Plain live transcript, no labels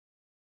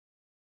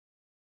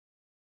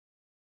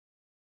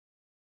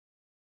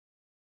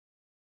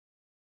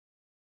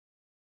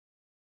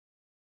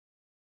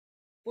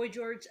Boy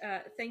George,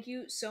 thank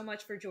you so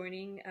much for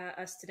joining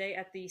us today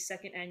at the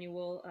second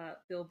annual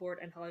Billboard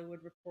and Hollywood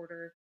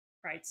Reporter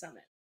Pride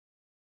Summit.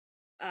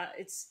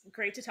 It's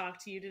great to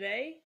talk to you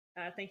today.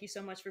 Thank you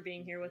so much for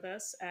being here with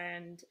us.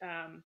 And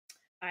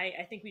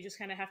I think we just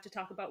kind of have to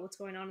talk about what's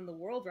going on in the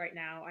world right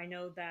now. I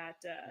know that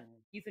Mm,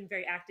 you've been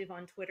very active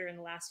on Twitter in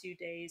the last few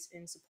days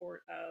in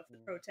support of the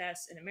mm,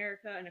 protests in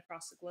America and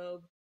across the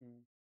globe.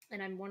 mm.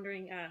 And I'm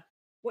wondering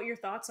what your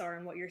thoughts are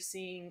and what you're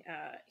seeing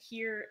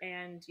here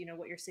and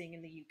what you're seeing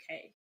in the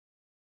UK.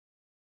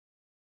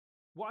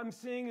 What I'm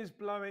seeing is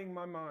blowing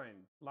my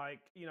mind.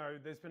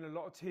 There's been a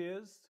lot of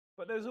tears,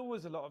 but there's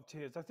always a lot of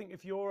tears. I think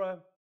if you're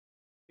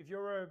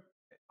a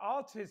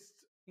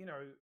artist,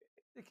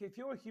 if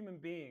you're a human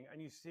being and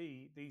you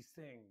see these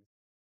things,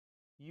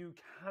 you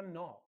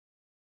cannot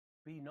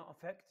be not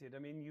affected. I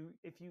mean,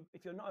 if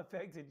you're not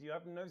affected, you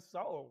have no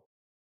soul.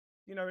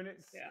 And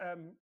it's Yeah.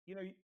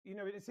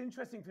 it's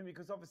interesting for me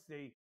because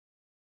obviously,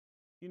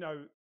 you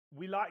know,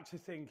 we like to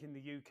think in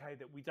the UK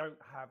that we don't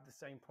have the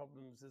same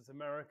problems as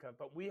America,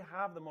 but we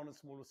have them on a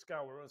smaller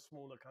scale. We're a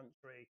smaller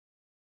country,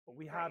 but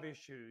we have Right.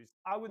 issues.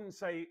 I wouldn't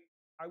say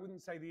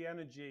the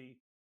energy.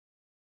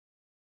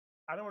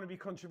 I don't want to be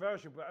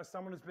controversial, but as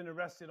someone who's been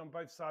arrested on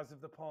both sides of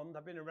the pond,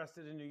 I've been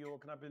arrested in New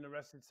York and I've been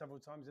arrested several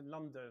times in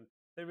London.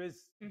 There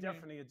is Hmm.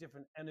 definitely a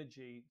different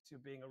energy to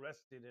being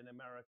arrested in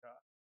America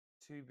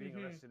to being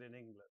Hmm. arrested in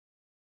England.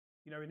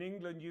 In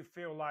England, you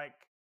feel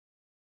like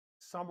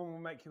someone will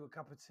make you a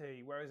cup of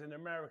tea. Whereas in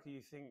America,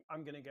 you think,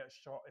 I'm going to get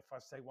shot if I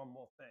say one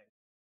more thing.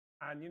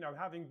 And,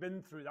 having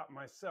been through that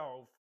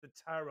myself, the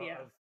terror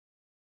Yeah. of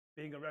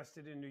being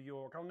arrested in New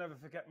York, I'll never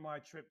forget my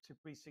trip to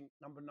precinct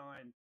number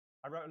 9.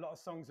 I wrote a lot of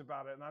songs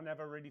about it and I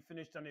never really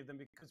finished any of them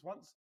because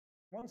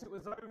once it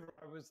was over,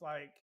 I was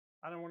like,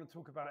 I don't want to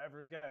talk about it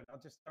ever again. I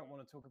just don't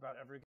want to talk about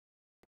it ever again.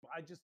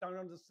 I just don't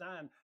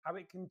understand how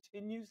it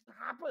continues to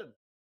happen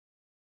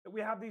that we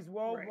have these Right.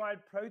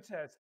 worldwide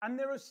protests and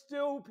there are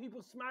still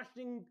people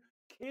smashing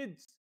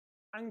kids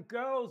and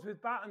girls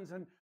with batons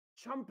and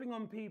chumping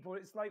on people.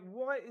 It's like,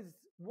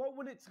 what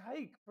would it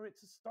take for it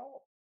to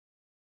stop?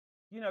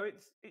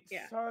 It's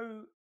Yeah.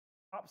 so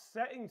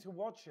upsetting to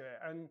watch it.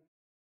 And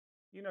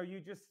you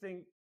just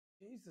think,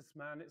 Jesus,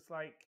 man. It's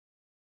like,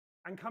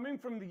 and coming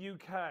from the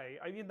UK,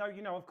 even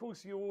though, of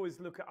course, you always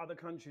look at other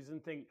countries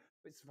and think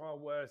it's far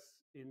worse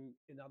in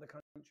other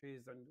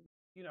countries. And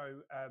you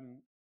know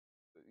um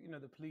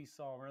the police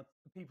are, and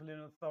the people in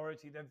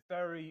authority, they're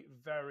very,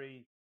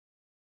 very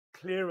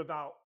clear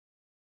about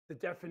the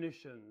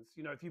definitions.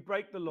 If you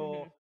break the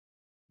law, Hmm.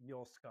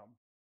 you're scum.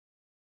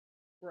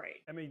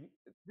 Right. I mean,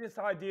 this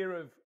idea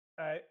of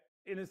uh,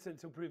 innocent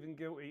till proven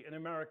guilty in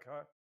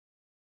America,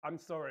 I'm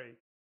sorry,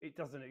 it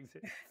doesn't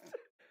exist.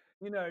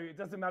 It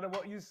doesn't matter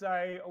what you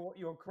say or what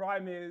your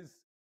crime is.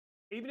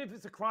 Even if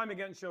it's a crime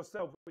against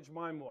yourself, which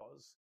mine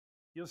was,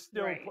 you're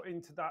still Right. put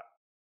into that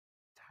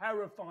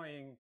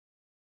terrifying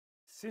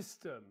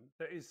system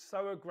that is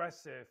so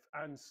aggressive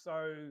and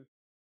so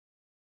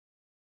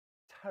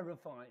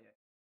terrifying.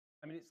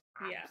 I mean, it's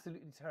Yeah.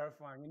 absolutely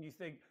terrifying. And you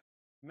think,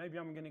 maybe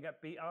I'm going to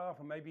get beat up,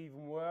 or maybe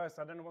even worse.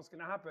 I don't know what's going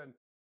to happen.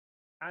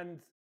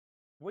 And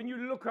when you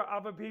look at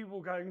other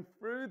people going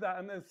through that,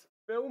 and there's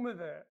film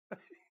of it,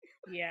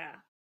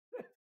 Yeah.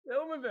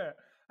 film of it,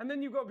 and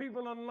then you've got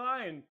people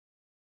online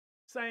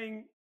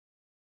saying,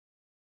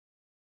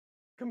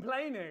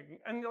 complaining,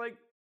 and you're like,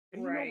 are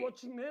you not Right.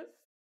 watching this?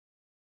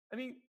 I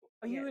mean,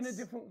 are you in a Yes.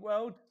 different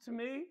world to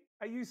me?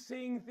 Are you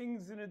seeing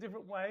things in a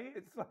different way?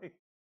 It's like,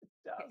 it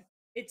Yeah. does.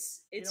 I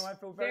It's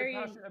feel very very.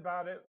 passionate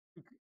about it.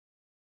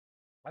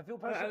 I feel I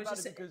passionate was about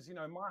it just. because,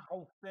 my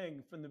whole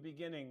thing from the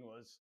beginning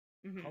was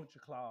Hmm. culture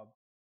club,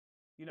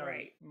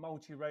 Right.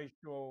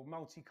 multiracial,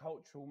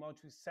 multicultural,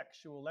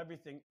 multisexual,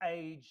 everything,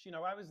 age.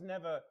 I was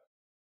never,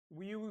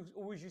 we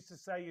always used to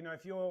say,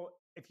 if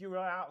you're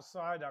an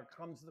outsider,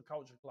 come to the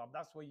culture club.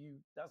 That's where you're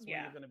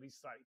Yeah. going to be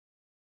safe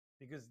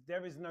because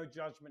there is no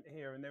judgment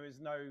here and there is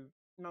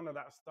none of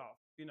that stuff.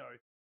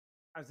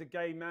 As a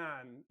gay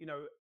man,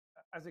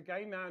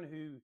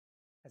 who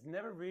has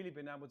never really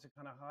been able to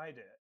kind of hide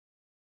it,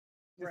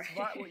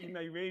 despite what you Right.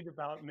 may read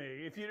about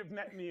me. If you'd have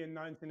met me in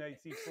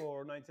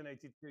 1984 or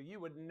 1982, you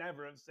would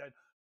never have said,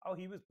 "Oh,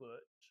 he was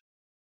butch."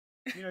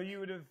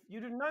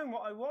 You'd have known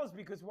what I was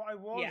because what I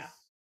Yeah.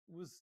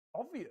 was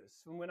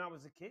obvious from when I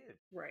was a kid.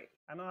 Right.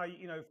 And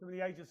from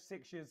the age of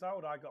 6 years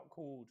old, I got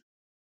called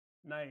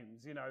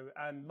names,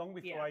 and long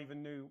before Yeah. I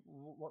even knew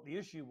what the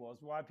issue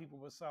was, why people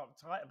were so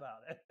uptight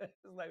about it.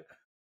 It's like,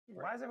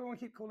 why Right. does everyone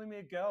keep calling me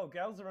a girl?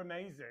 Girls are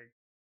amazing.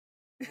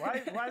 Why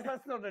is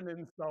that not an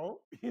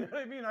insult? You know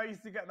what I mean? I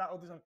used to get that all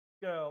the time.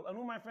 Girl, and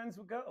all my friends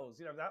were girls.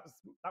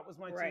 That was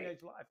my Right.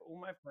 teenage life. All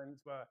my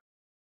friends were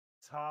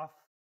tough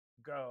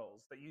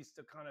girls that used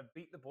to kind of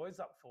beat the boys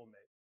up for me.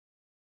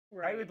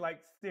 They would Right.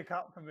 like stick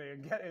up for me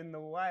and get in the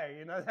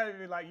way. They'd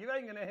be like, "You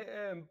ain't gonna hit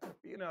him."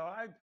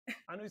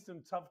 I knew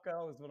some tough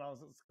girls when I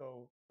was at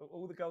school, but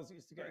all the girls that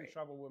used to get in Right.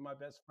 trouble were my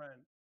best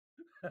friend.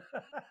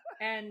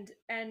 And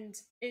in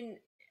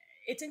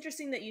it's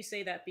interesting that you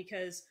say that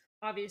because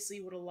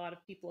obviously what a lot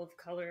of people of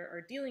color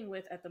are dealing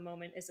with at the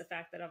moment is the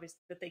fact that obviously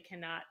that they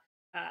cannot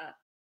uh,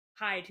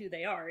 hide who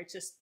they are. It's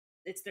just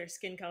it's their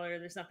skin color.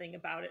 There's nothing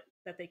about it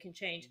that they can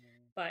change. Mm.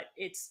 But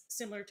it's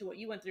similar to what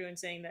you went through in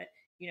saying that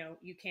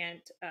you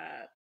can't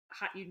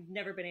you've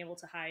never been able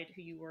to hide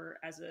who you were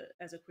as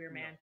a queer No.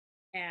 man,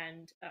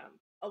 and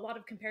a lot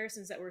of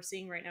comparisons that we're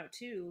seeing right now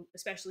too,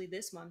 especially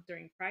this month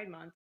during Pride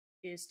Month,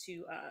 is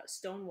to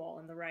Stonewall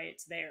and the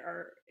riots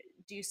there.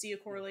 Do you see a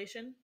Yeah.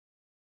 correlation?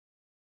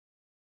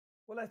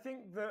 Well, I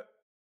think that,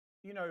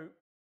 you know,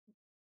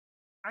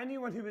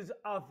 anyone who is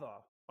other,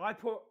 I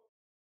put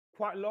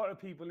quite a lot of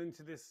people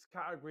into this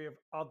category of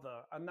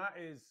other, and that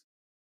is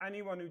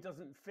anyone who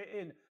doesn't fit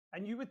in.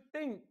 And you would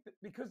think that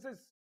because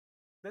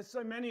there's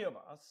so many of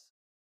us,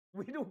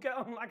 we'd all get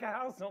on like a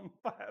house on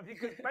fire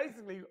because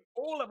basically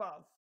all of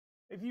us,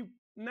 if you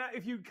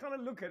kind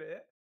of look at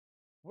it,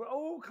 we're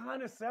all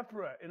kind of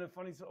separate in a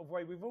funny sort of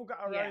way. We've all got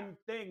our Yeah, own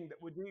thing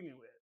that we're dealing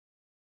with.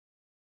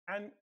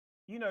 And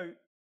you know,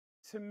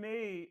 to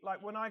me,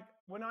 like when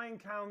I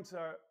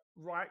encounter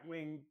right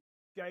wing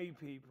gay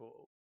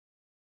people,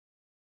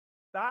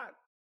 that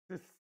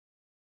just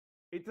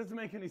it doesn't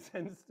make any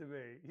sense to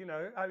me.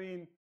 I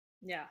mean,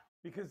 yeah,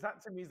 because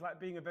that to me is like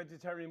being a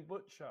vegetarian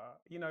butcher.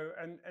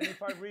 And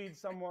if I read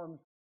someone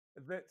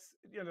that's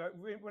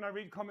when I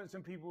read comments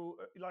from people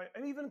like,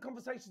 and even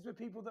conversations with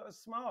people that are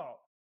smart,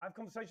 I have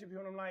conversations with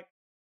people and I'm like,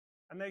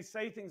 and they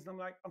say things and I'm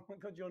like, oh my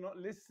god, you're not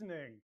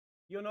listening,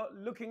 you're not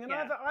looking. And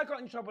yeah. I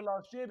got in trouble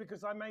last year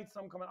because I made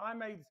some comment. I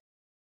made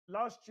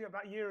last year,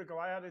 about a year ago,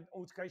 I had an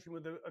altercation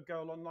with a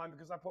girl online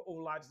because I put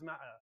all lives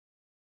matter,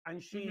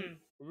 and she Hmm.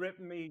 ripped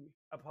me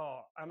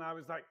apart. And I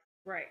was like,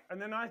 Right,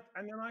 and then I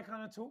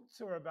kind of talked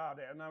to her about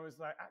it, and I was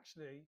like,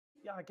 actually,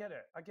 yeah, I get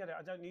it. I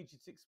don't need you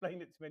to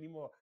explain it to me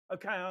anymore.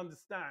 Okay, I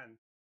understand.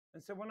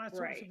 And so when I talk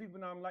to right. people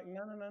now, I'm like,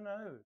 no, no, no,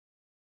 no.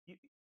 You,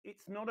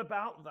 it's not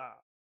about that.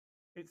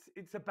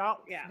 It's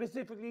about Yeah,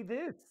 specifically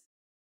this.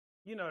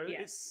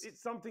 yes,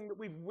 It's something that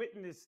we've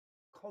witnessed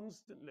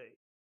constantly.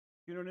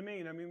 You know what I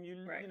mean? I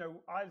mean, right.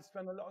 I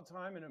spend a lot of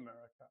time in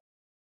America.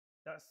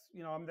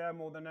 I'm there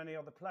more than any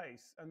other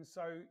place. And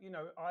so,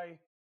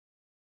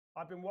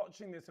 I've been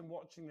watching this and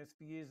watching this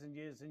for years and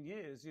years and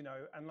years,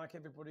 and like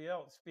everybody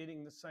else,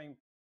 feeling the same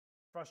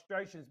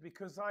frustrations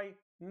because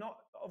not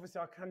obviously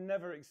I can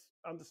never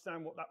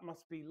understand what that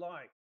must be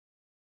like.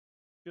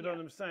 You know Yeah.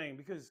 what I'm saying?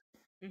 Because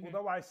Hmm.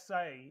 although I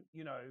say,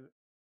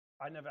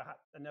 I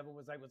never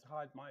was able to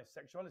hide my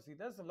sexuality.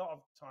 There's a lot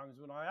of times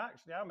when I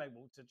actually am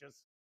able to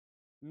just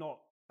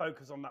not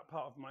focus on that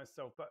part of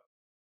myself. But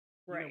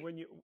Right. when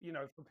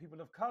for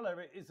people of color,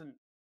 it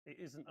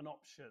isn't an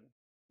option.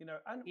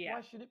 And Yeah.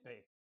 why should it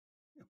be?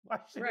 Why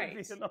should it be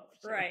Right. an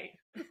option? Right.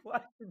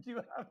 Why should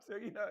you have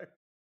to?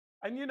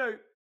 And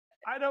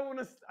I don't want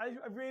to. I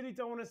really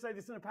don't want to say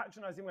this in a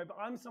patronizing way, but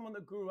I'm someone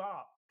that grew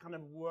up kind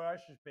of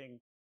worshiping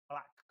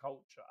black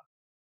culture,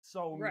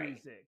 soul Right.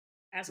 music,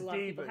 As a lot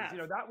of people divas.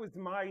 have. That was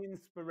my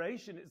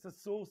inspiration. It's the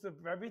source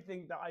of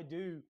everything that I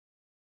do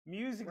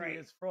musically Right.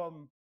 is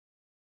from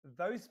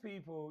those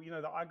people,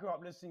 that I grew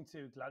up listening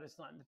to. Gladys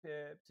Knight and the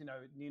Pips,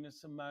 Nina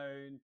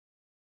Simone.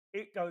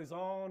 It goes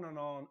on and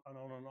on and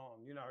on and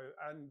on,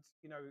 and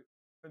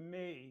for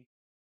me,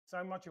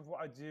 so much of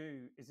what I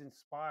do is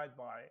inspired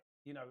by,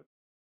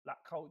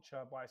 that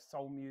culture, by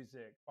soul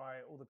music,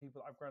 by all the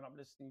people that I've grown up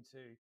listening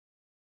to.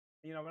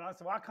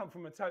 I come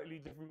from a totally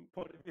different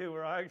point of view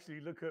where I actually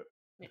look at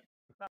Yeah.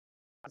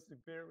 as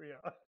superior.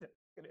 I don't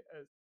look at it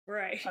as I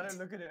Right. don't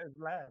look at it as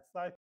less.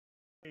 I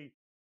see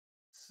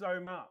so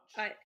much,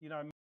 I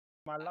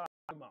my life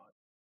so much.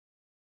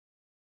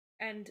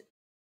 and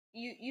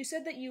you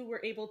said that you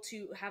were able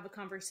to have a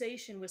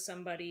conversation with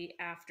somebody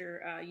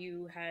after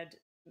you had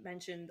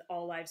mentioned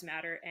all lives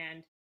matter,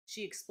 and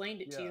she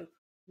explained it to Yeah. you.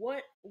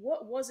 What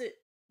was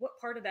it? What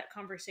part of that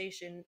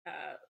conversation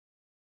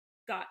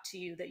got to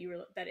you that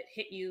that it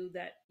hit you,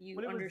 that you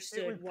Well, it was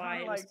understood why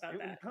it was about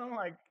that? kind of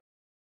like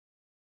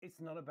it's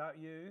not about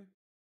you.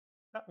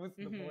 That was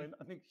the Hmm. point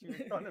I think she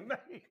was trying to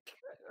make.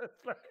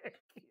 It's like,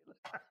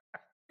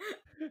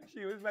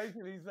 she was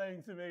basically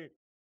saying to me,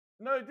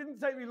 no, it didn't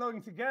take me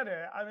long to get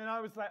it. I mean,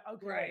 I was like,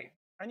 okay. Right.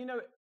 And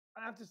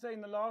I have to say,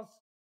 in the last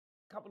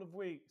couple of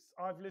weeks,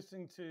 I've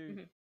listened to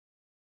Hmm.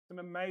 some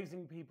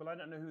amazing people. I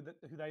don't know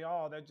who they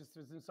are. There's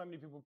been so many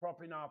people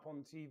propping up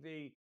on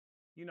TV,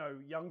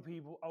 young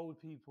people, old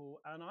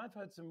people. And I've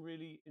heard some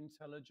really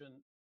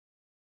intelligent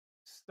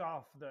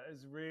stuff that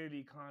has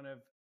really kind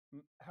of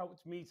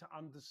helped me to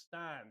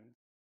understand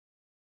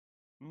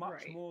much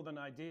Right. more than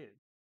I did.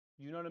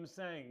 You know what I'm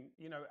saying?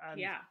 And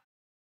Yeah.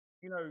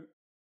 you know,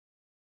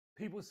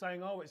 people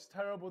saying, "Oh, it's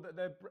terrible that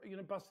they're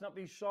busting up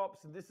these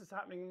shops and this is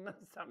happening and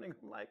that's happening."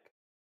 I'm like,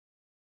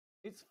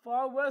 it's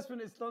far worse when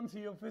it's done to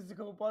your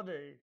physical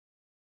body.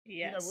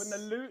 When the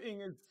Yes.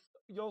 looting is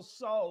your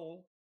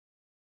soul,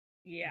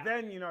 Yeah.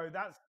 then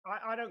that's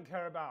I don't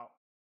care about.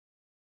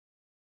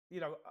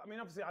 I mean,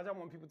 obviously, I don't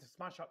want people to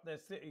smash up their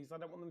cities. I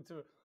don't want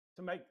them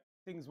to make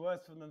things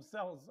worse for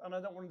themselves, and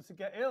I don't want them to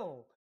get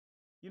ill.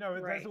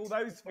 There's all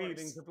Right. those Of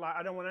feelings course. of like,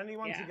 I don't want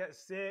anyone to Yeah. get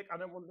sick. I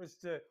don't want this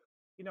to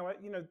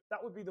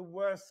that would be the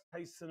worst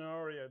case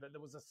scenario, that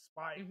there was a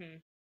spike Hmm.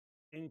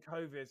 in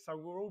COVID. So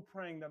we're all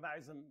praying that that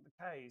isn't the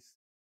case.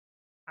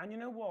 And you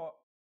know what?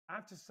 I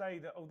have to say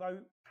that although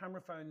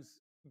camera phones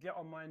get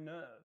on my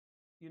nerve,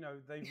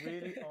 they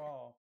really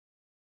are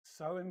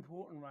so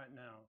important right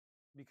now,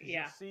 because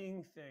you're Yeah.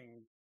 seeing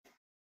things.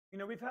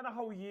 We've had a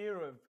whole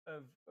year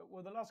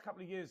well, the last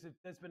couple of years,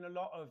 there's been a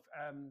lot of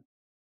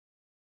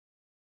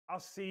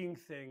us seeing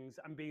things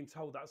and being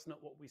told that's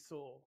not what we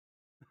saw,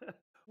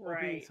 or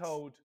being Right.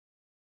 told,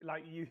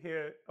 like, you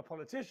hear a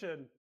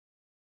politician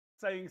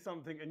saying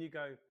something and you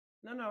go,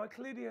 no, no, I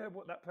clearly heard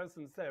what that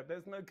person said.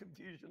 There's no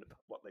confusion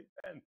about what they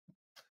meant.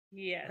 And then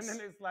Yes.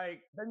 it's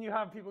like, then you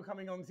have people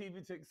coming on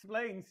TV to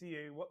explain to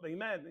you what they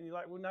meant. And you're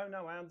like, well, no,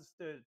 no, I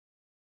understood.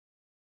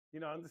 I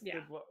Yeah.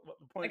 understood what the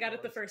I point got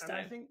it the was. first And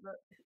I time. think that,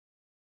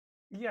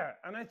 yeah,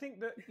 and I think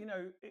that,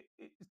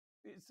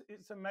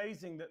 it's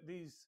amazing that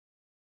these,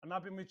 and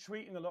I've been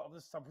retweeting a lot of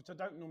this stuff, which I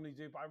don't normally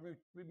do, but I've been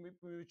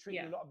retweeting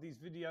Yeah. a lot of these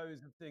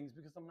videos and things,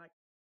 because I'm like,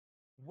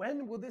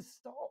 when will this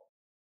stop?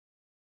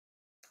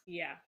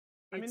 Yeah.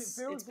 I mean, It's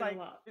been a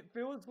lot. it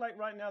feels like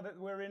right now that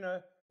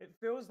it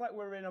feels like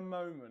we're in a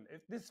moment.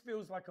 This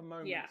feels like a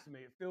moment Yeah. to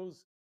me. It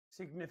feels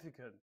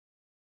significant.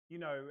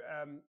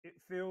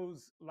 It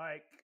feels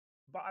like,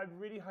 but I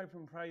really hope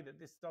and pray that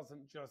this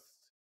doesn't just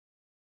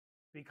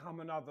become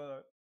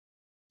another,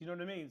 you know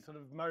what I mean, sort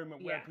of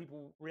moment where Yeah.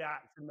 people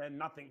react and then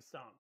nothing's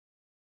done.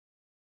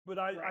 But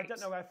I don't Right.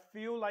 know. I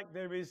feel like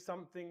there is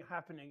something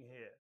happening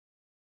here.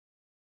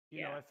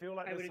 Yeah. I feel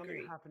like I there's would something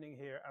agree. happening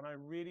here, and I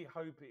really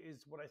hope it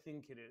is what I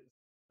think it is.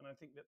 And I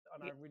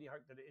Yeah, really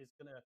hope that it is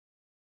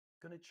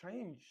gonna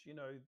change,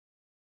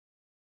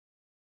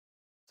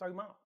 so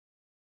much.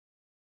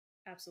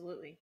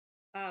 absolutely.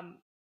 Um,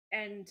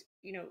 and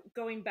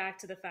going back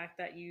to the fact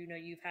that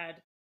you've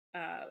had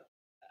uh,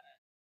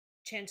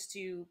 chance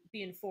to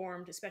be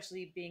informed,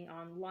 especially being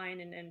online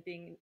and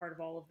being part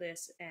of all of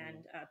this, Mm,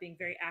 and being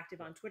very active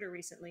yeah. on Twitter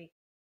recently.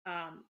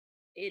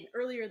 In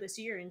earlier this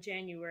year in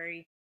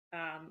January,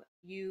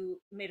 you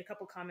made a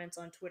couple comments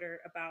on Twitter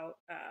about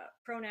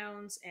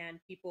pronouns, and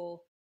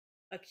people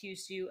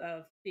accused you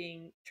of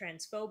being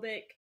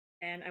transphobic.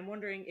 And I'm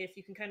wondering if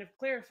you can kind of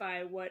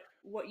clarify what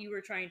you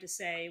were trying to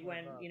say Oh,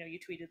 when wow. you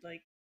tweeted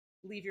like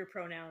 "leave your I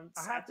pronouns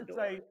have at the to door."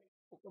 say,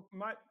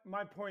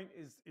 my point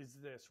is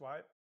this,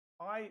 right?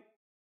 I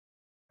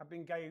have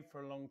been gay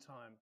for a long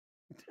time.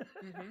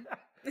 Hmm.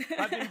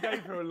 I've been gay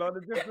for a lot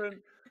of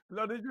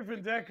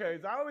different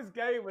decades. I was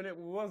gay when it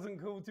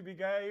wasn't cool to be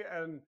gay,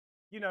 and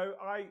you know,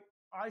 I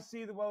I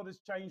see the world has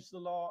changed a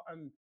lot,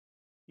 and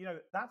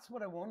that's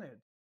what I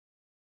wanted.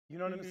 You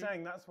know what I'm Hmm.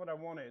 saying? That's what I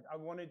wanted. I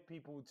wanted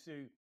people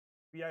to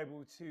be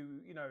able to,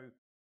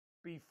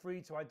 be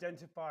free to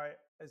identify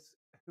as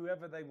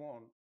whoever they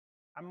want.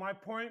 And my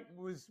point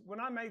was, when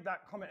I made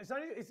that comment,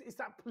 it's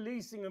that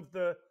policing of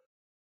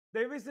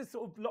there is this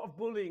sort of lot of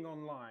bullying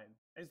online.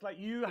 It's like,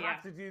 you Yeah.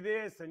 have to do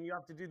this and you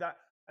have to do that.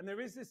 And there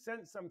is this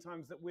sense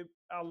sometimes that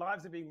our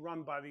lives are being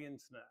run by the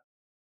internet.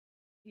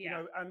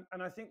 Yeah.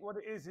 And I think what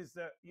it is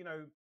that,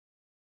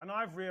 and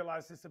I've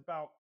realized this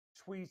about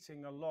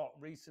tweeting a lot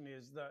recently,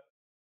 is that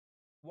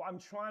what I'm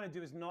trying to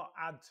do is not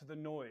add to the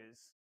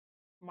noise.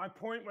 My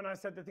point when I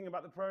said the thing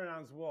about the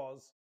pronouns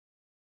was,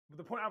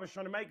 the point I was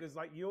trying to make was,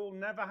 like, you'll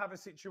never have a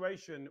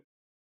situation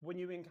when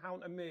you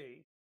encounter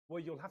me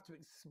where you'll have to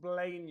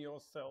explain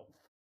yourself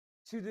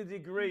to the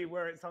degree Mm.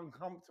 where it's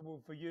uncomfortable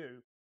for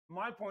you.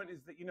 My point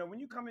is that, when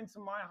you come into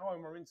my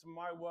home or into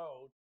my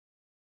world,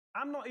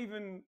 I'm not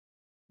even,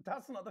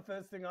 that's not the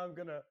first thing I'm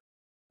going to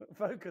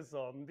focus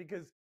on,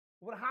 because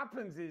what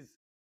happens is,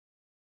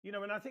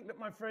 and I think that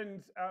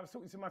I was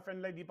talking to my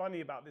friend Lady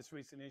Bunny about this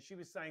recently, and she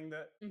was saying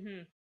that,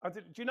 Hmm.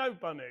 do you know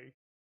Bunny?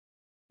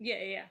 Yeah,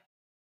 yeah, yeah.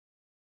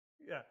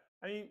 Yeah.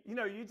 I mean,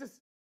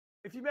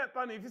 if you met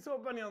Bunny, if you saw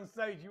Bunny on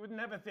stage, you would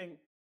never think,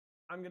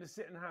 I'm going to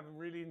sit and have a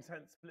really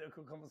intense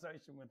political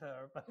conversation with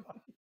her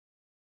about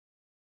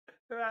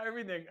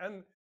everything.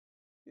 And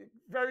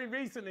very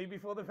recently,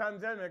 before the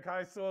pandemic,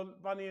 I saw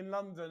Bunny in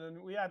London,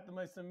 and we had the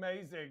most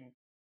amazing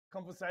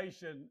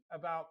conversation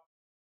about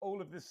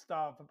all of this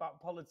stuff,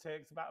 about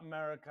politics, about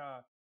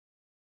America.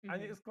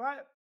 And Hmm. it's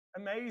quite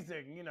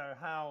amazing,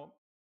 how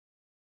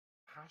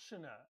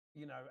passionate,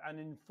 and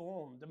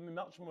informed. I mean,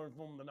 much more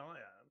informed than I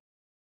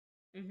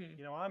am.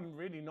 Hmm. I'm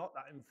really not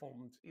that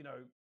informed,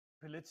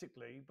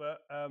 politically,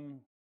 but I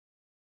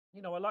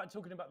like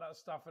talking about that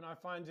stuff, and I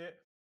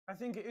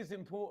think it is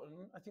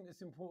important. I think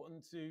it's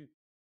important to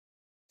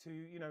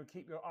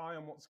keep your eye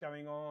on what's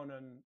going on,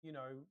 and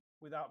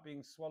without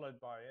being swallowed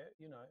by it.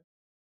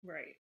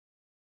 Right.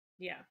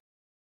 Yeah.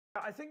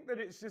 I think that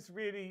it's just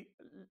really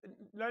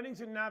learning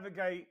to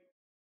navigate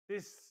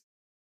this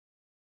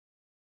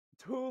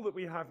tool that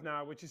we have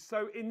now, which is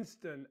so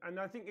instant, and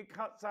I think it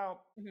cuts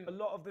out Hmm. a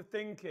lot of the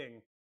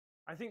thinking.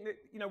 I think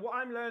that what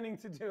I'm learning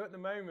to do at the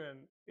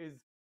moment is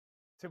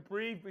to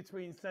breathe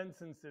between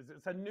sentences.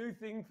 It's a new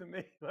thing for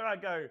me, where I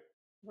go,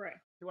 Right.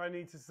 do I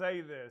need to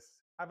say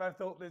this? Have I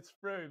thought this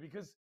through?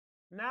 Because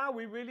now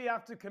we really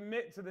have to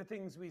commit to the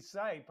things we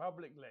say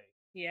publicly.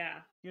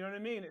 Yeah. You know what I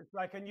mean? It's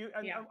like, and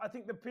Yeah. I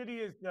think the pity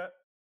is that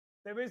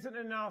there isn't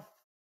enough.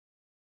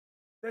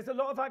 There's a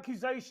lot of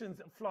accusations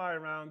that fly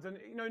around, and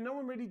no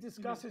one really Hmm.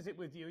 discusses it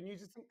with you, and you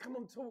just think, "Come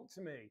on, talk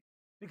to me,"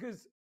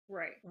 because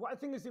Right. what I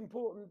think is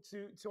important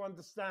to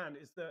understand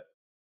is that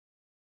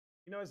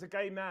as a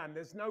gay man,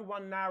 there's no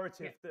one Yeah.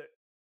 narrative that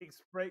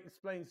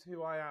explains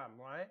who I am,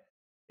 right?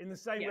 In the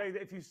same Yeah. way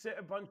that if you sit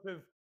a bunch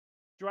of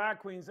drag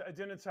queens at a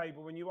dinner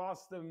table and you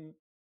ask them,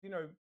 you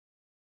know,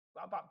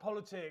 about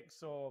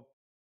politics or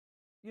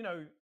you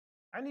know,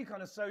 any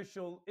kind of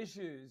social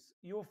issues,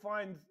 you'll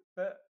find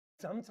that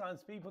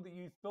sometimes people that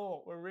you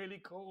thought were really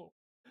cool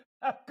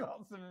have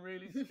got some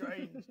really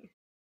strange,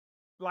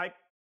 like,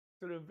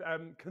 sort of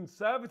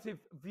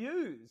conservative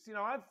views.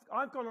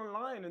 I've gone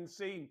online and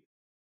seen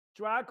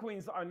drag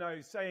queens that I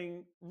know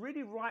saying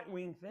really right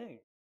wing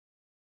things.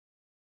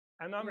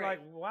 And I'm like,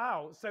 Right.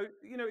 wow. So,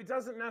 it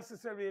doesn't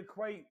necessarily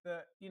equate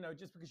that,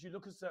 just because you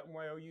look a certain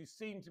way or you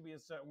seem to be a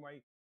certain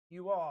way,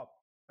 you are.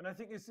 And I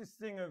think it's this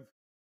thing of,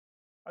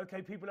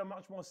 okay, people are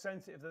much more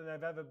sensitive than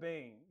they've ever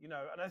been, and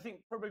I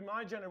think probably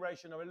my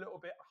generation are a little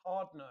bit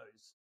hard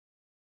nosed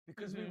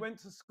because we Hmm. went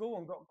to school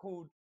and got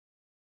called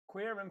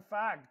queer and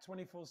fag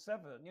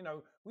 24/7.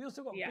 We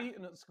also got Yeah.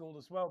 beaten at school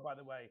as well, by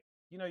the way.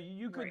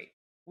 You could, Right.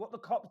 what the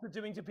cops are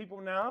doing to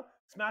people now,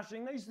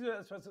 smashing, they used to do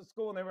that to us at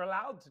school and they were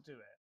allowed to do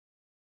it.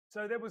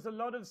 So there was a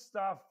lot of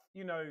stuff,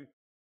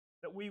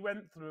 that we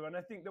went through. And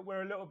I think that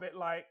we're a little bit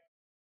like,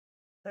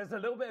 there's a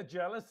little bit of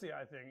jealousy,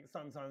 I think,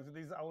 sometimes with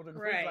these older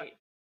girls. Like, Right.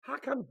 how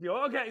come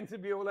you're getting to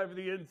be all over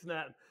the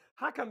internet?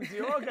 How comes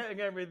you're getting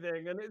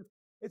everything? And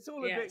it's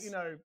all a bit,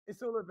 Yes.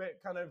 it's all a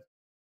bit kind of,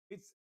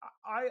 it's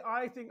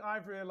I think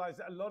I've realized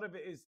that a lot of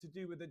it is to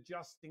do with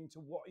adjusting to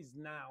what is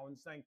now and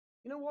saying,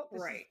 you know what,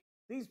 Right.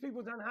 these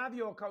people don't have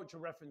your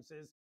cultural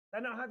references,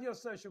 they don't have your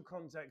social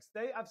context,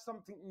 they have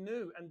something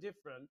new and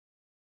different.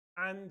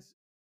 And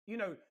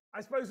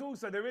I suppose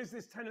also there is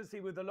this tendency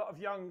with a lot of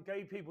young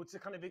gay people to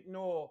kind of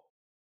ignore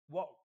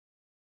what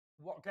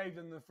gave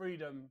them the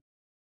freedom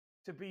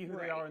to be who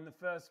they Right. are in the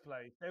first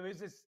place. There is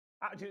this,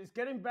 actually, it's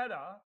getting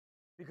better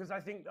because I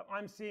think that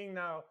I'm seeing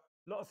now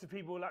lots of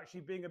people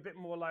actually being a bit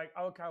more like,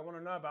 okay, I want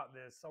to know about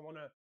this. I want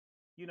to,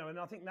 and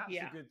I think that's a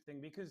Yeah. good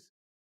thing because,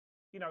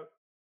 you know,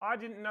 I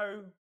didn't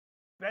know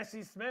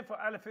Bessie Smith or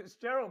Ella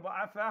Fitzgerald, but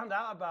I found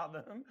out about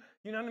them.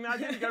 You know what I mean? I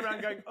didn't go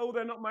around going, oh,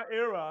 they're not my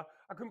era.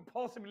 I couldn't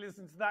possibly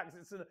listen to that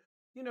because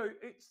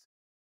it's.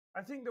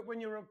 I think that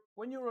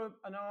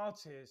an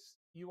artist,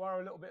 you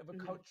are a little bit of a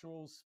Hmm.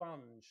 cultural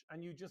sponge,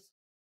 and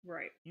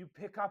Right. you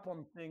pick up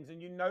on things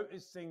and you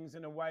notice things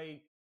in a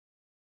way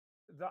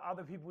that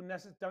other people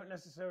don't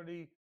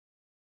necessarily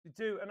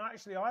do. And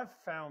actually, I've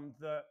found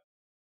that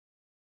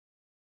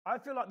I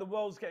feel like the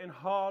world's getting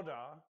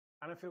harder,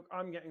 and I feel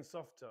I'm getting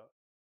softer.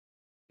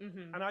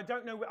 Hmm. And I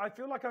don't know. I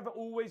feel like I've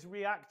always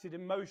reacted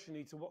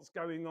emotionally to what's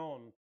going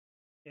on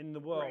in the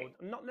Right.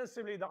 world. Not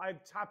necessarily that I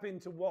tap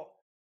into what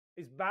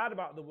is bad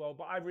about the world,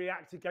 but I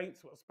react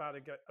against what's bad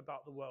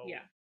about the world.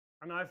 Yeah.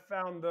 And I've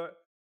found that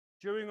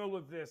during all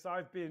of this,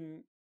 I've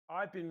been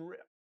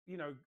you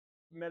know,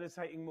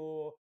 meditating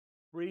more,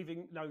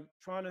 breathing,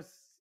 trying to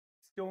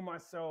still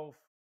myself,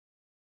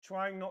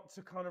 trying not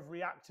to kind of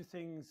react to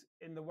things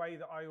in the way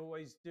that I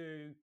always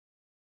do.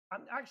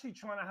 I'm actually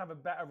trying to have a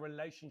better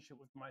relationship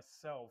with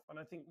myself. And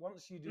I think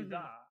once you do Hmm.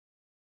 that,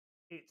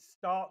 it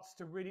starts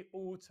to really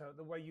alter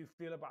the way you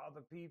feel about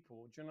other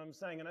people. Do you know what I'm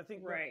saying? And I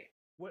think that Right.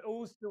 we're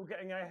all still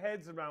getting our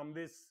heads around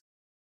this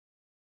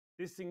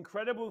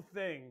incredible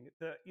thing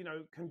that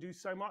can do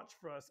so much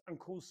for us and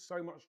cause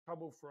so much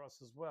trouble for us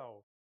as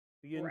well,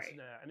 the Right.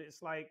 internet. And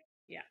it's like,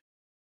 Yeah.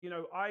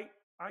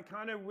 I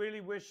kind of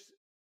really wish,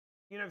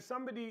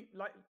 somebody,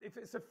 like, if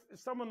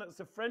someone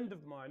that's a friend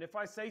of mine, if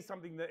I say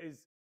something that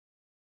is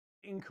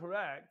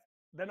incorrect,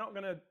 they're not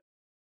gonna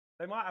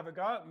they might have a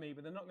go at me,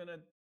 but they're not gonna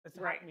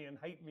Right. attack me and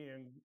hate me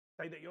and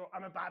say that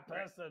I'm a bad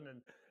Right. person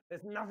and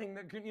there's nothing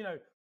that can,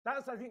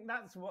 that's I think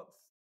that's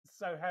what's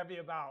so heavy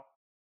about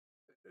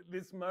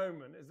this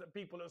moment, is that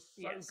people are so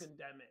Yes.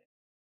 condemning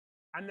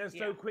and they're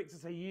so Yeah. quick to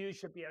say you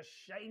should be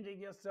ashamed of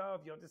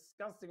yourself, you're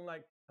disgusting.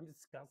 Like, I'm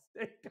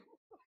disgusting.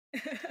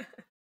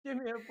 Give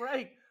me a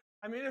break.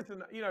 I mean,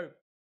 listen,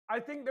 I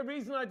think the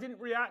reason I didn't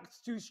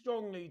react too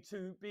strongly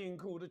to being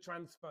called a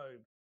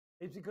transphobe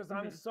is because,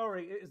 I'm Hmm.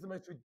 sorry, it is the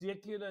most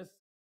ridiculous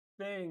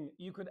thing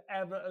you could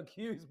ever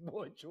accuse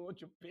Boy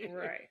George of being.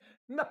 Right.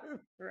 No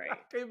Right.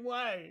 fucking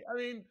way. I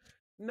mean,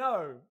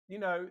 no,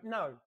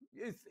 no.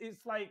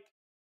 It's like,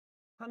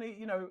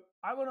 honey,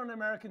 I went on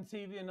American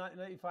TV in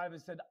 1985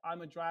 and said,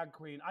 I'm a drag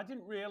queen. I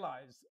didn't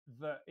realize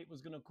that it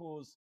was going to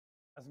cause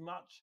as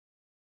much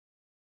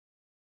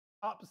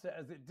upset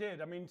as it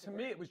did. I mean, to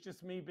me, Right. it was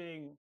just me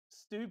being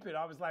stupid.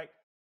 I was like,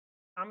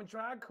 I'm a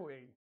drag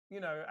queen,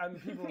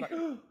 and people were like,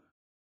 oh,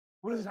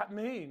 what does that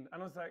mean?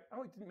 And I was like,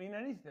 oh, it didn't mean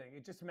anything.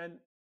 It just meant,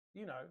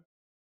 you know,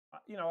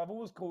 I've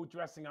always called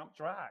dressing up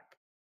drag.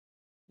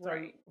 So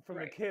Right. from a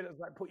Right. kid, it's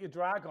like, put your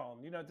drag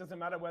on. It doesn't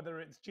matter whether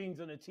it's jeans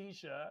and a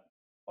t-shirt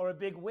or a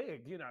big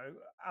wig,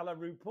 a la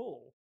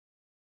RuPaul.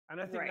 And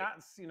I think Right.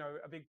 that's,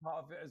 a big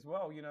part of it as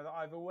well,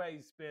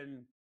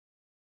 that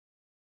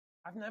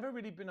I've never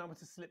really been able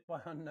to slip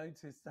by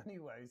unnoticed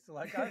anyway. So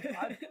like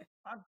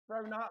I've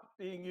grown up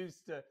being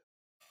used to,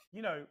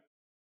 you know,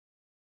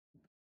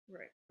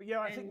 Right. but yeah,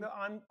 I think And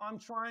that I'm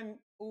trying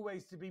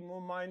always to be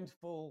more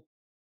mindful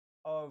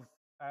of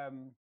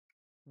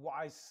what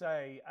I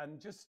say, and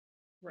just,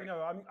 right.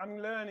 I'm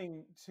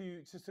learning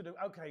to sort of,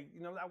 okay,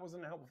 that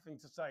wasn't a helpful thing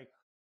to say.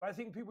 But I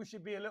think people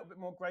should be a little bit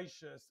more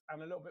gracious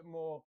and a little bit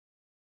more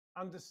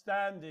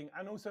understanding,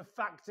 and also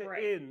factor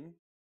Right. in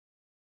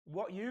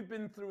what you've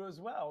been through as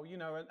well,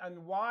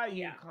 and why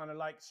you Yeah. kind of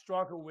like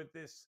struggle with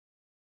this,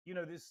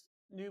 this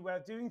new way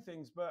of doing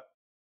things. But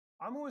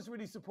I'm always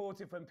really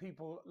supportive when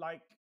people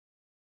like,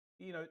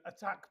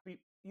 attack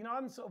people.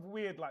 I'm sort of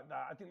weird like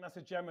that. I think that's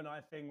a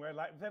Gemini thing where,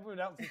 like, if everyone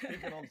else is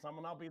picking on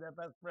someone, I'll be their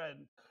best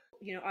friend.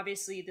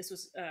 Obviously this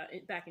was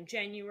back in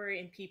January,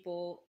 and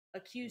people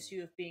accused Mm.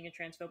 you of being a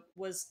transphobe.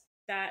 Was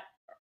that?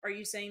 Are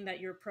you saying that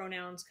your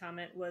pronouns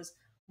comment was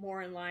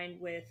more in line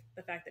with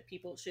the fact that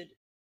people should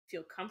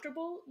feel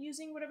comfortable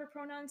using whatever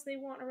pronouns they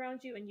want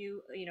around you, and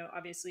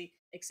obviously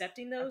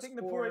accepting I those, think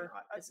the point, or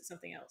is it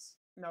something else?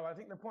 no, I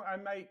think the point I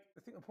make,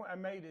 I think the point I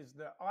made is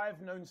that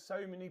I've known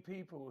so many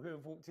people who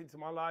have walked into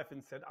my life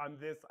and said, I'm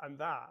this, I'm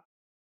that.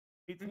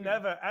 It's Hmm.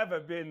 never, ever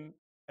been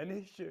an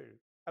issue.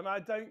 And I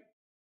don't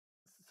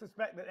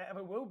suspect that it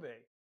ever will be.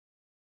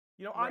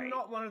 I'm Right.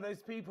 not one of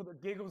those people that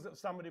giggles at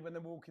somebody when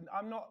they're walking.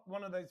 I'm not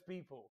one of those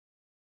people.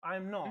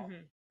 I'm not.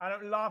 Hmm. I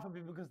don't laugh at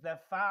people because they're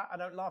fat. I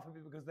don't laugh at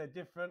people because they're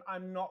different.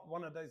 I'm not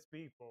one of those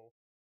people.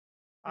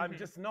 I'm Hmm.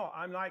 just not.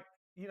 I'm like,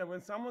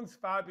 when someone's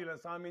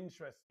fabulous, I'm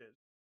interested.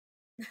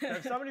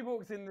 If somebody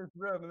walks in this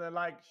room and they're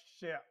like,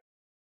 shit,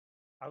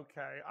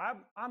 okay,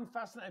 I'm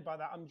fascinated by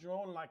that. I'm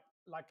drawn like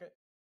a,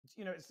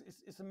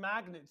 it's a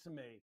magnet to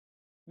me.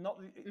 Not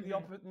the Hmm.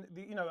 opposite.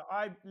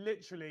 I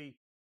literally,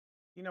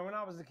 when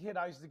I was a kid,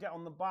 I used to get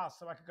on the bus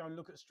so I could go and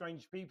look at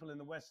strange people in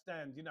the West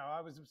End. I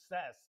was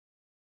obsessed.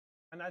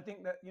 And I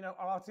think that,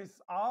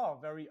 artists are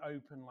very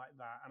open like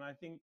that. And I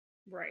think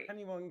Right.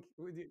 anyone,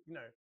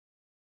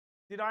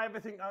 did I ever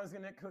think I was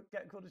going to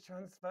get called a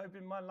transphobe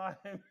in my life?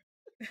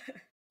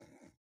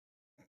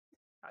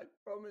 I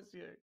promise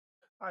you,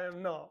 I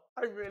am not.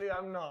 I really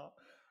am not.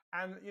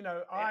 And,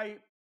 Yeah.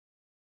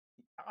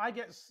 I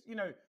get,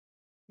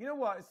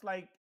 what it's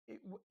like,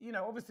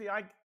 obviously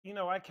I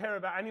care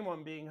about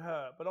anyone being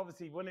hurt, but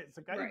obviously when it's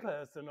a gay Right.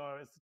 person or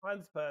it's a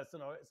trans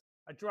person or it's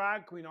a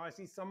drag queen, or I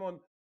see someone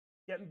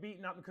getting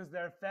beaten up because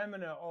they're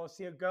effeminate, or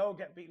see a girl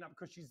get beaten up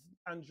because she's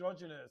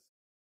androgynous,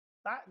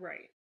 that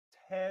Right.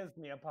 tears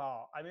me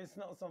apart. I mean, it's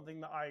not something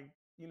that I'm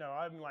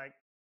like,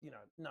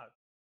 no,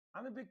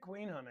 I'm a big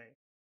queen, honey.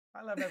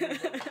 I love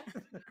everybody.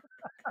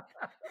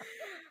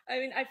 I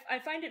mean, I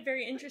find it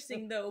very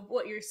interesting, though,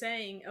 what you're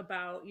saying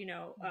about,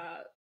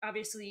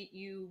 obviously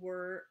you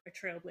were a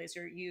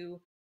trailblazer.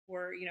 You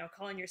were,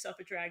 calling yourself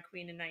a drag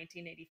queen in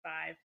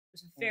 1985. It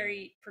was Mm,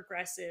 very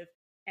progressive.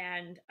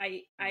 And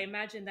I mm.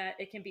 imagine that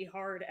it can be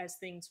hard as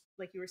things,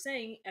 like you were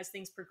saying, as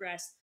things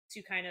progress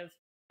to kind of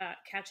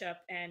catch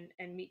up and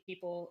meet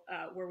people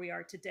where we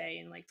are today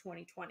in like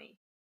 2020.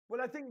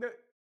 Well, I think that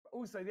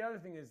also the other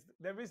thing is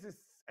there is this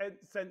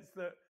sense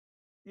that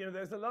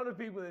there's a lot of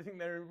people that think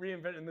they're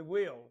reinventing the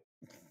wheel.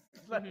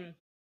 Like, Hmm.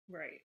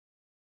 Right.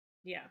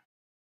 Yeah.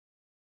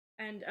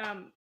 And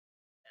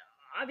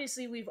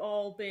obviously we've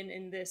all been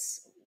in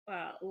this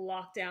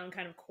lockdown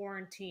kind of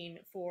quarantine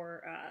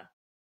for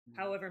mm,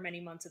 however many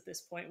months at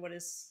this point. What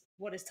is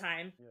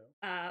time?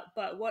 yeah.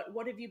 But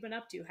what have you been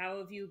up to? How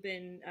have you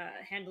been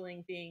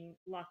handling being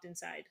locked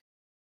inside?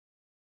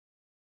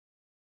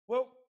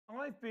 Well,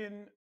 I've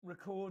been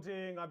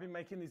recording. I've been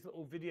making these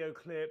little video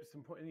clips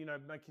and putting,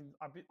 making.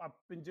 I've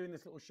been doing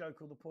this little show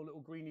called the Poor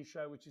Little Greenie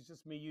Show, which is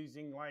just me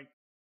using like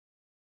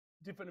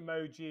different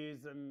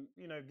emojis and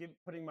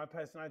putting my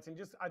personality. And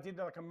just I did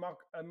like a mock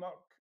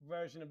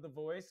version of The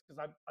Voice, because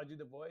I do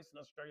The Voice in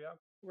Australia.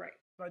 Right.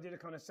 So I did a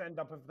kind of send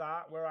up of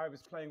that where I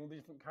was playing all the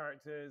different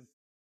characters,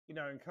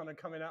 and kind of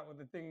coming out with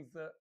the things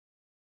that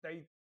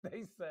they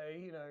they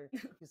say. You're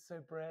so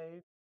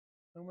brave.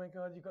 Oh my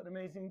God, you've got an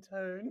amazing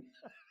tone.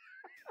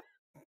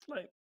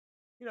 Like,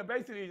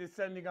 basically just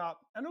sending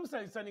up, and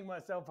also sending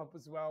myself up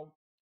as well.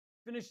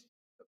 Finished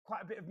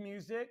quite a bit of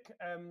music.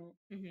 Hmm.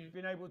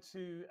 Been able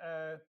to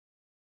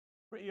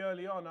pretty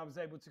early on. I was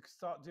able to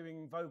start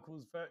doing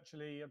vocals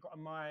virtually. I got a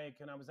mic,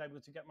 and I was able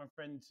to get my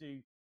friend to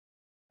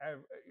uh,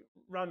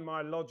 run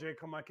my Logic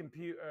on my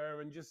computer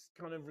and just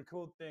kind of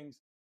record things.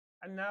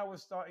 And now we're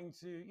starting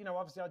to,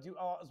 obviously I do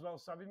art as well.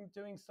 So I've been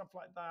doing stuff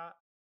like that,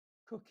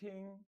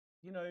 cooking,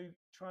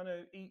 trying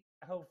to eat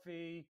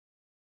healthy.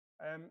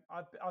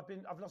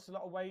 I've lost a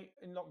lot of weight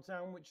in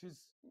lockdown, which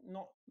is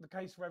not the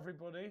case for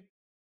everybody.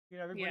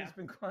 Yeah. Everybody's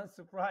been quite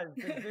surprised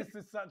because this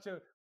is such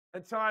a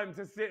time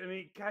to sit and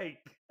eat cake.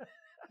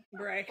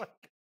 Right. Like,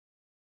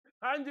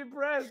 I'm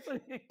depressed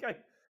and eat cake.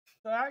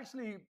 So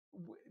actually,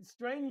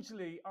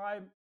 strangely,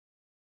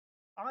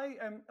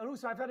 and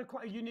also I've had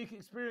quite a unique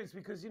experience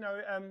because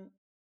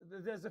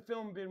there's a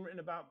film being written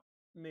about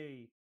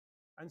me,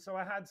 And so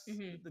I had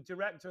Hmm. the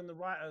director and the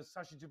writer,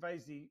 Sasha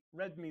Gervasi,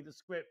 read me the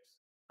script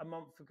a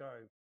month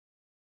ago.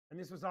 And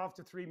this was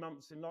after 3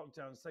 months in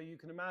lockdown. So you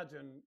can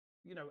imagine,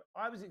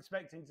 I was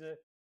expecting to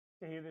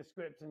hear this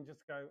script and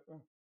just go,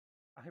 oh,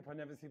 I hope I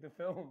never see the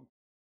film.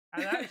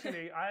 And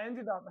actually, I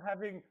ended up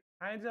having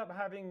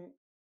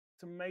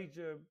some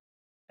major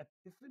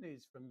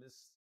epiphanies from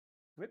this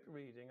script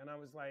reading. And I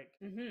was like,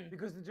 Hmm.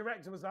 because the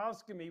director was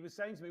asking me, he was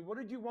saying to me, what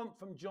did you want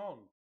from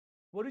John?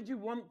 What did you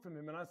want from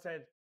him? And I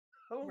said,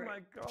 oh Right. my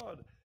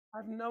God, I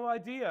have no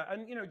idea.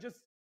 And,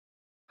 just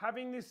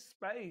having this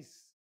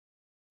space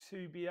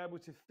to be able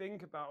to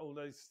think about all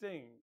those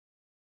things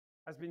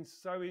has been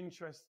so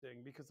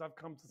interesting because I've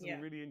come to some Yeah.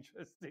 really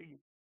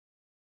interesting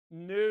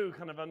new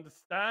kind of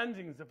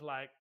understandings of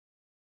like,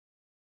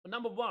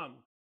 number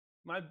one,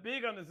 my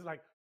big understanding is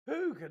like,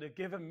 who could have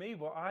given me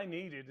what I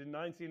needed in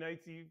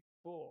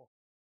 1984?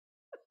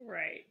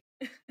 Right.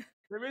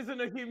 There isn't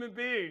a human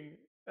being.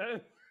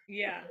 There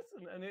Yeah.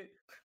 isn't. And it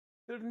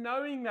sort of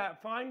knowing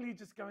that, finally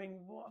just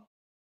going, what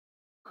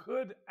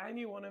could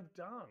anyone have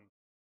done?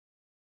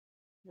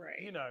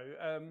 Right.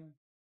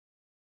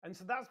 And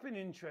so that's been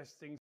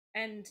interesting.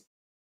 And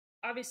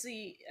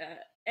obviously,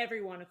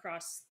 everyone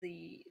across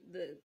the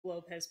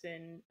globe has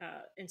been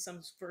in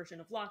some version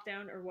of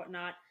lockdown or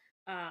whatnot,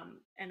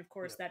 and of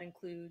course Yeah. that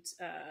includes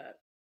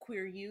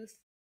queer youth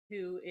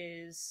who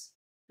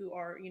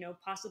are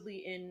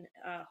possibly in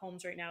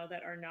homes right now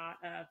that are not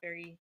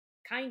very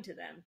kind to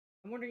them.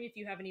 I'm wondering if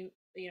you have any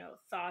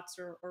thoughts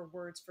or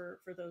words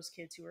for those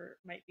kids who are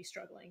might be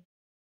struggling.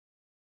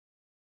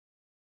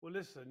 Well,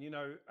 listen,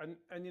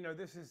 and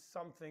this is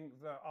something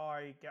that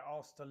I get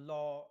asked a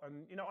lot,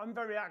 and I'm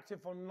very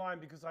active online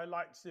because I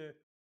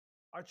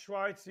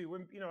try to,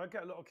 when I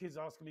get a lot of kids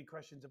asking me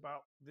questions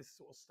about this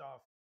sort of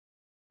stuff,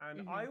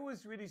 and Hmm. I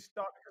always really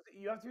start because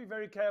you have to be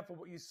very careful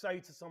what you say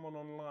to someone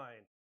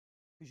online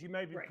because you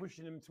may be Right.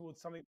 pushing them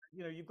towards something.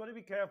 You've got to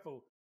be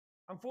careful.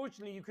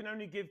 Unfortunately, you can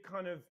only give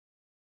kind of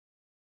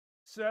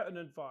certain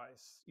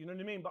advice. You know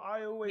what I mean? But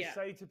I always Yeah.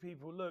 say to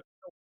people, look,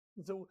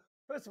 so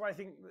first of all, I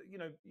think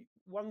that,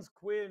 one's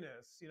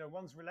queerness,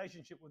 one's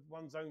relationship with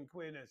one's own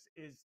queerness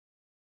is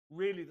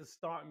really the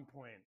starting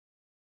point.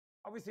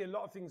 Obviously, a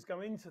lot of things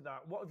go into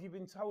that. What have you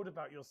been told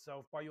about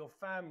yourself by your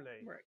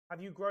family? Right.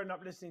 Have you grown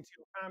up listening to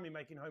your family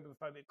making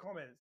homophobic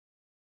comments?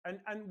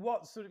 And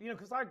what sort of,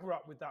 because I grew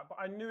up with that, but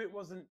I knew it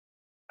wasn't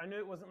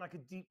like a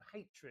deep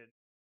hatred.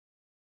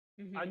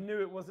 I Hmm. knew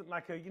it wasn't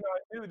like a, I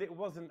knew that it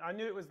wasn't, I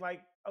knew it was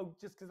like, oh,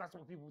 just because that's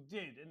what people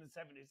did in the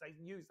 70s, they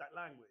used that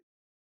language.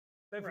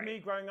 So for Right. me,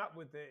 growing up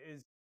with it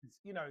is,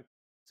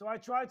 so I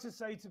try to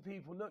say to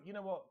people, look, you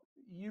know what,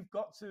 you've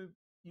got to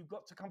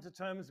come to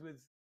terms with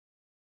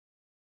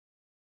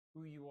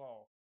who you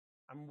are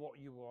and what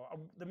you are.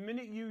 The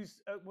minute you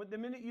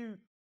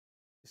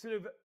sort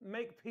of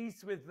make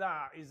peace with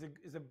that is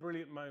a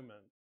brilliant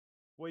moment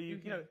where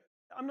Hmm.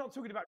 I'm not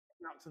talking about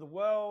going out to the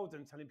world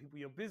and telling people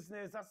your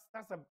business.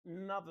 That's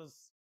another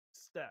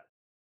step.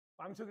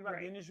 I'm talking about the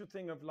Right. initial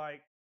thing of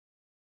like,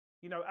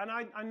 and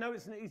I know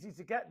it's not easy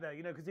to get there,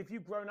 because if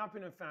you've grown up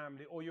in a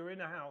family or you're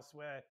in a house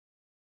where,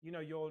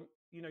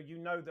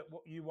 that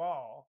what you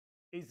are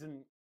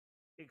isn't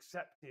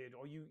accepted,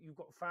 or you've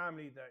got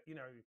family that,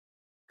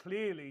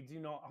 clearly do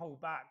not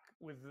hold back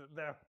with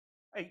their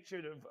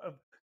hatred of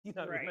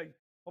Right. like,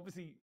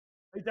 obviously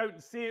they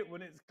don't see it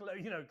when it's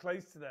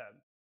close to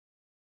them.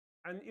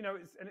 And,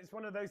 it's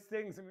one of those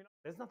things. I mean,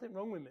 there's nothing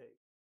wrong with me.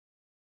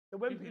 So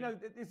when, Hmm.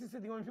 this is the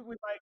thing when people are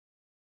like,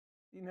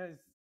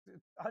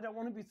 I don't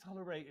want to be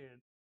tolerated.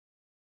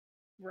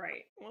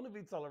 Right. I want to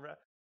be tolerated.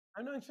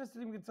 I'm not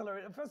interested in being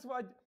tolerated. First of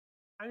all,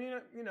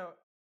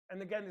 and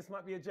and again, this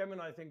might be a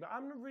Gemini thing, but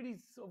I'm not really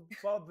sort of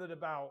bothered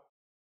about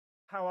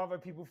how other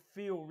people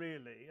feel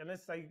really,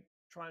 unless they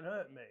try and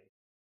hurt me.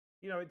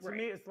 To me,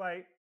 Right. it's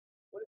like,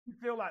 well, if you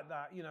feel like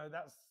that,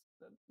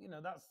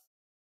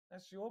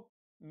 that's your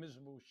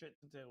miserable shit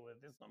to deal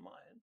with. It's not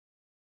mine.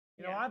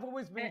 Yeah. I've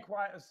always been And,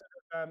 quite a sort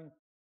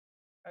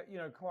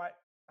of, quite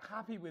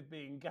happy with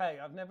being gay.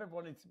 I've never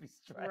wanted to be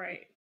straight.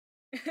 right.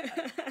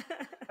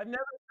 I've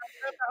never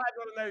had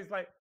one of those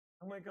like,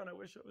 oh my God, I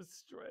wish I was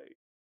straight.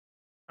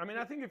 I mean,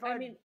 I think I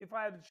mean, if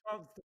I had a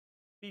chance to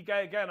be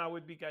gay again, I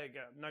would be gay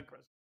again, no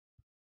question.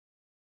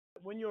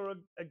 When you're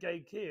a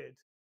gay kid,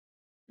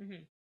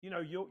 mhm,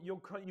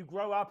 you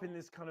grow up in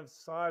this kind of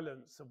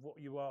silence of what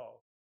you are.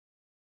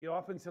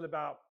 Up until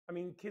about, I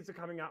mean, kids are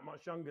coming out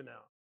much younger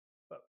now,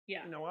 but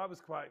yeah. I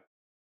was quite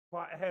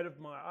ahead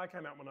of I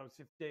came out when I was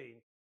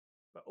 15,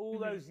 but all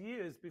Mhm, those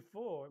years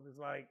before, it was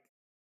like,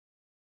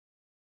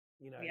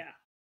 you know, yeah.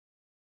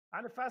 I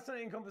had a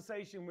fascinating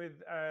conversation with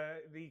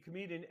the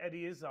comedian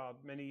Eddie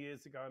Izzard many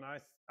years ago,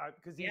 and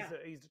because Yeah.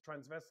 he's a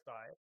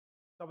transvestite,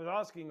 so I was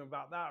asking him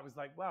about that. I was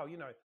like, wow,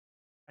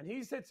 and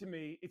he said to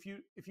me, if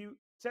you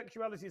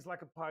sexuality is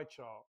like a pie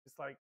chart, it's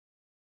like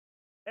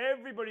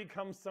everybody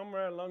comes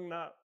somewhere along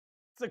that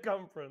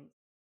circumference.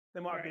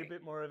 There might be a Right.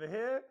 bit more over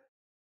here,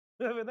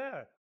 over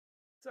there.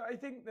 So I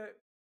think that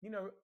you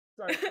know.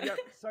 So yeah.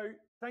 So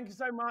thank you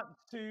so much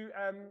to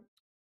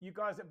you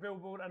guys at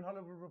Billboard and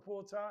Hollywood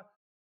Reporter.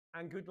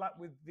 and good luck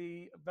with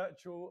the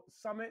virtual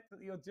summit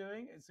that you're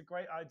doing. It's a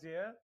great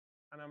idea,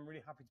 and I'm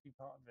really happy to be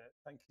part of it.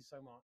 Thank you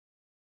so much.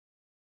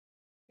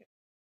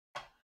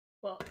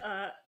 Well,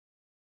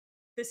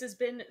 this has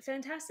been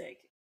fantastic.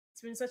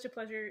 It's been such a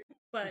pleasure.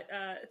 But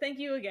thank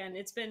you again.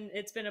 It's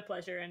been a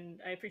pleasure,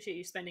 and I appreciate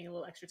you spending a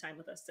little extra time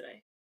with us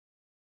today.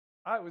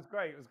 Oh, it was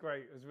great. It was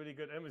great. It was really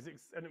good. And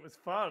it was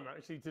fun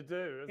actually to do.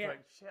 It was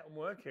like, shit, I'm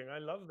working. I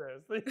love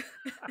this.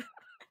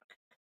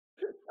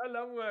 I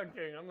love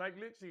working. I'm like,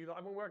 literally,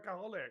 I'm a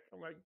workaholic.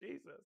 I'm like,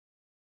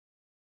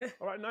 Jesus.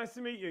 All right, nice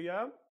to meet you.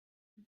 Yeah.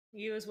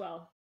 You as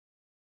well.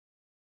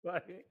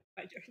 Bye.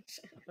 Bye,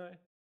 George.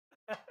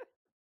 Bye.